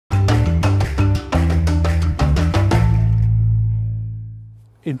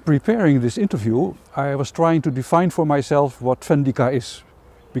In preparing this interview, I was trying to define for myself what Fendika is,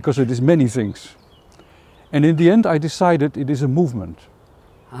 because it is many things. And in the end, I decided it is a movement.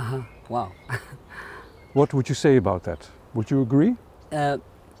 Wow. What would you say about that? Would you agree?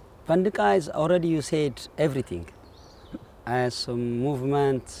 Fendika is already, you said everything. As a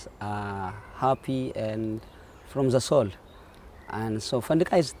movement, happy and from the soul. And so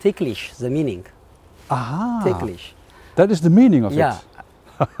Fendika is ticklish, the meaning. Aha. Ticklish. That is the meaning of Yeah. it.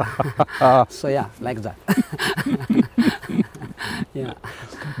 So yeah, like that. Yeah.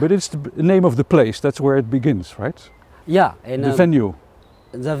 But it's the name of the place, that's where it begins, right? Yeah. And The venue.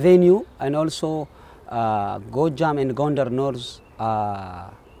 the venue, and also Gojam and Gondar North,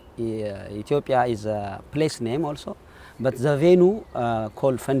 Ethiopia is a place name also, but the venue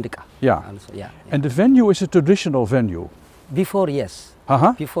called Fendika. Yeah. Also, yeah. And the venue is a traditional venue. Before, yes.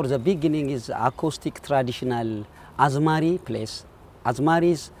 Uh-huh. Before the beginning is acoustic traditional Azmari place.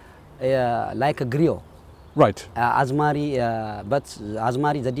 Azmari is like a griot. Right. Azmari, but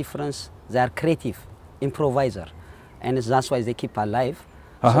Azmari, the difference, they are creative, improviser, and that's why they keep alive.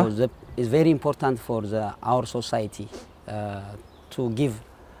 Uh-huh. So it's very important for our society to give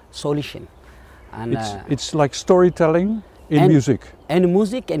solution. And It's like storytelling in music. And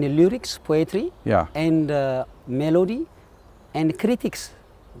music and lyrics, poetry, Yeah. and melody, and critics,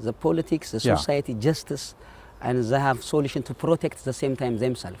 the politics, the Yeah. society, justice, and they have solution to protect at the same time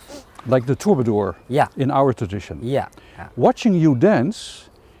themselves. Like the troubadour Yeah. in our tradition. Yeah. Yeah. Watching you dance,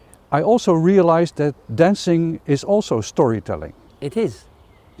 I also realized that dancing is also storytelling. It is,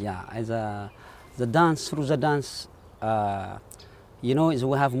 yeah. As the dance, through the dance, you know,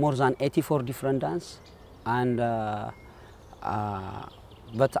 we have more than 84 different dance, and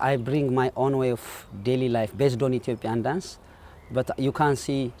but I bring my own way of daily life based on Ethiopian dance. But you can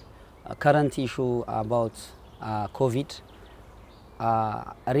see a current issue about COVID,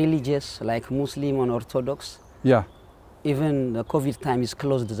 religious like Muslim and Orthodox. Yeah. Even the COVID time is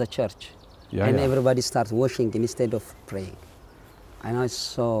closed the church, Yeah, and yeah. everybody starts worshiping instead of praying. I know,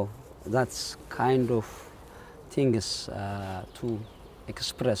 so that's kind of things to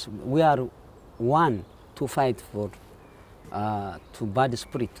express. We are one to fight for to bad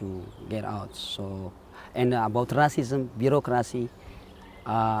spirit to get out. So, and about racism, bureaucracy,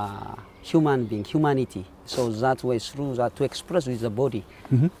 human being, humanity. So that way through that to express with the body.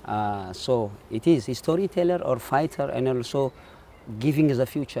 Mm-hmm. So it is a storyteller or fighter, and also giving the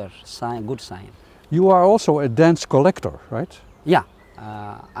future sign, good sign. You are also a dance collector, right? Yeah,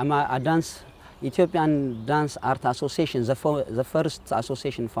 I'm a dance, Ethiopian Dance Art Association, the first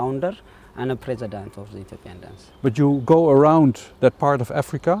association founder and a president of the Ethiopian dance. But you go around that part of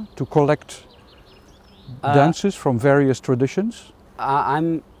Africa to collect dances from various traditions?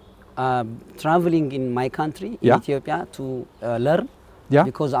 I'm traveling in my country, in Yeah. Ethiopia, to learn, Yeah.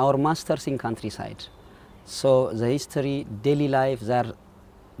 because our masters in countryside. So the history, daily life, they are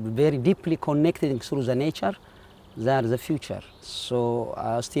very deeply connected through the nature. They are the future. So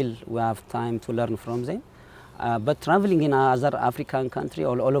still we have time to learn from them. But traveling in other African country,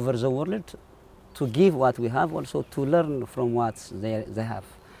 all over the world, to give what we have, also to learn from what they have.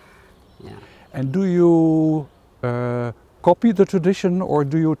 Yeah. And do you copy the tradition or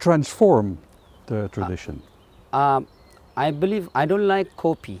do you transform the tradition? I believe I don't like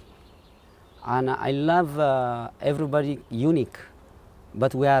copy, and I love everybody unique,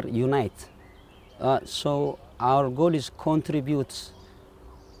 but we are unite. So our goal is contribute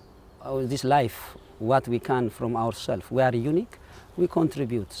this life what we can from ourselves. We are unique. We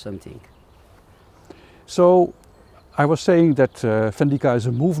contribute something. So I was saying that Fendika is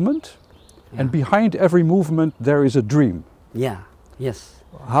a movement, and behind every movement there is a dream. Yeah. Yes.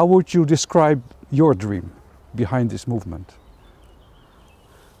 How would you describe your dream behind this movement?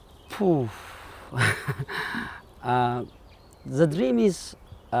 The dream is,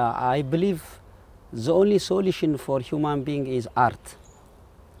 I believe, the only solution for human being is art.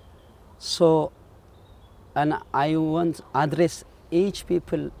 So, and I want to address each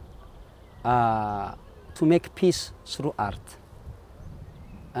people to make peace through art.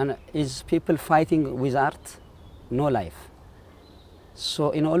 And is people fighting with art? No life.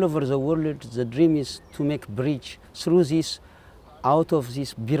 So in all over the world, the dream is to make bridge through this, out of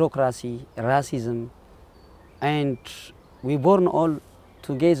this bureaucracy, racism, and we born all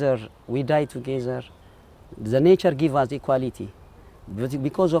together, we die together. The nature gives us equality, but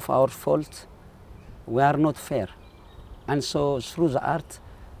because of our fault, we are not fair. And so through the art,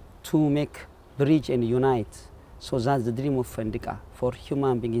 to make bridge and unite. So that's the dream of Fendika for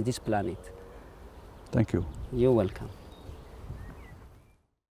human being in this planet. Thank you. You're welcome.